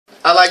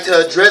I like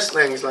to address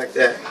things like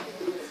that.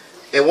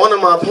 And one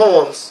of my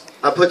poems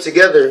I put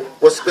together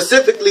was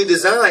specifically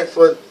designed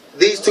for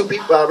these two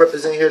people I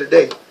represent here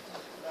today,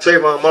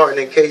 Trayvon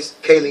Martin and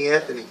Kaylee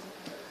Anthony.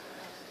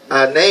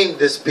 I named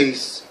this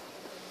piece,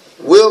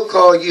 "We'll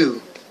Call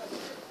You,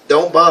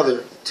 Don't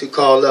Bother to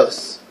Call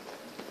Us."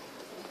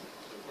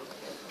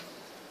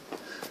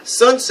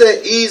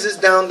 Sunset eases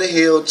down the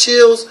hill,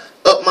 chills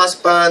up my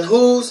spine.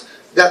 Who's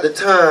got the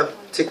time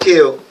to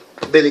kill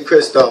Billy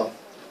Crystal?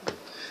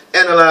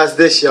 Analyze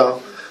this,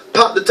 y'all.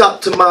 Pop the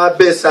top to my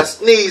abyss. I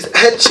sneeze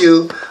at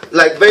you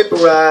like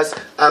vaporized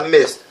I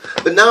missed.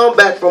 But now I'm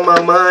back from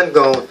my mind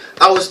gone.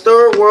 I was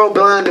third world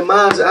blind in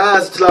mind's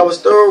eyes till I was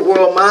third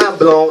world mind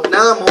blown.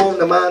 Now I'm home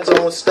to mind's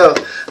own stuff.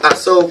 I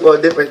sold for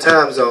a different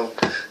time zone.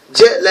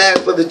 Jet lag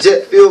for the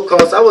jet fuel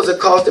costs. I was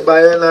accosted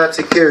by airline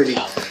security.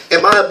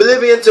 And my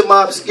oblivion to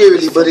my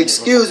obscurity. But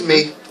excuse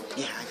me,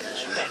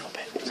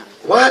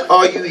 why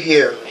are you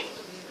here?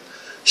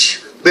 Shh,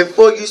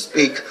 before you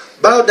speak,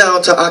 bow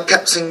down to our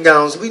caps and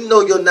gowns. We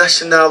know your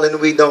national and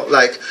we don't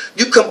like.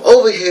 You come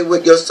over here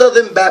with your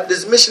Southern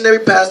Baptist missionary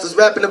pastors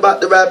rapping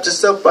about the rapture,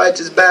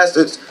 self-righteous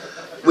bastards.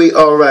 We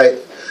alright.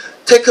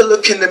 Take a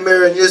look in the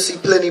mirror and you'll see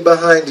plenty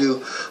behind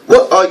you.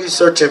 What are you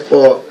searching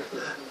for?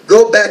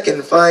 Go back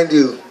and find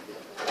you.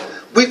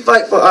 We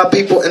fight for our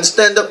people and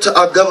stand up to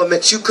our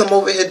governments. You come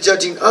over here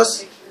judging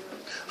us?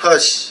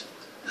 Hush.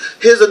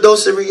 Here's a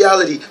dose of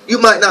reality. You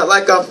might not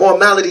like our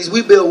formalities.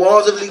 We build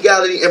walls of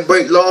legality and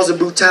break laws of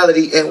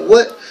brutality. And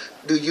what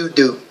do? You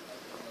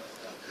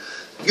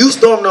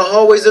storm the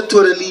hallways of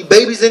Twitter, leave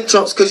babies in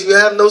trunks because you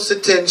have no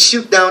sit-in,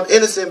 shoot down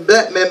innocent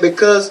black men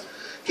because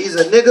he's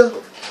a nigga.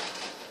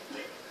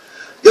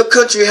 Your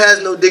country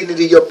has no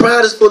dignity. Your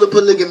pride is full of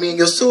polygamy and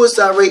your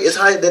suicide rate is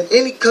higher than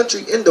any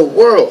country in the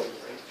world.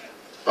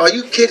 Are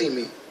you kidding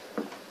me?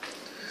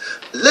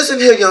 Listen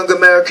here, young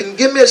American.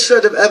 Give me a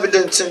shred of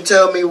evidence and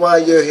tell me why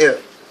you're here.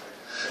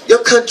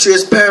 Your country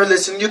is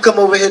perilous and you come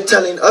over here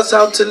telling us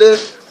how to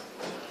live?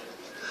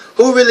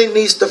 Who really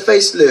needs to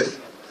facelift?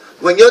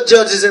 When your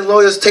judges and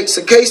lawyers takes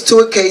a case to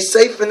a case,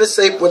 safe in the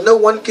safe where no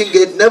one can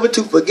get, never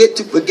to forget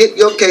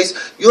your case,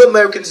 you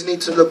Americans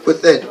need to look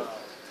within.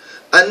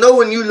 I know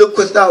when you look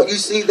without, you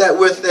see that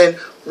we're thin.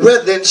 Where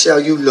then shall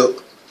you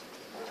look?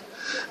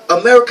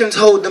 Americans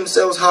hold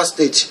themselves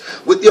hostage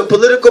with your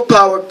political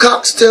power,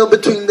 cock's tail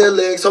between their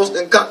legs,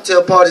 hosting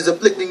cocktail parties,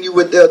 afflicting you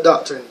with their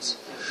doctrines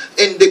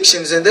and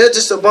dictions. And they're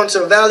just a bunch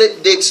of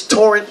valid dicks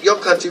torrent your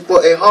country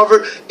for a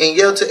Harvard and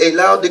Yale to a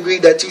loud degree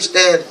that you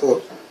stand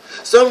for.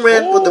 Some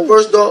ran for the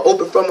first door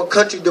open from a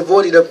country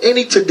devoid of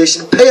any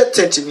tradition. Pay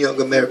attention,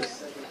 young American.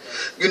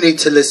 You need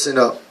to listen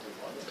up.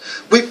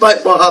 We fight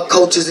for our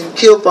cultures and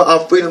kill for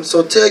our freedom,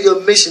 so tell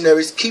your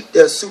missionaries keep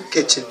their soup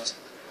kitchens.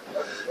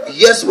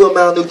 Yes, we're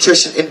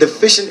malnutrition and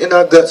deficient in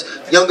our guts.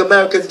 Young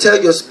American,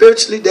 tell your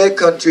spiritually dead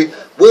country,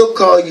 we'll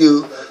call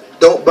you,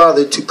 don't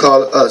bother to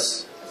call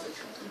us.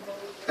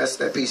 That's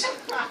that piece.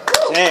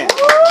 Damn.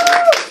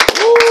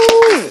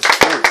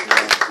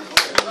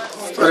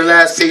 For the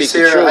last piece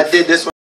here, I did this one.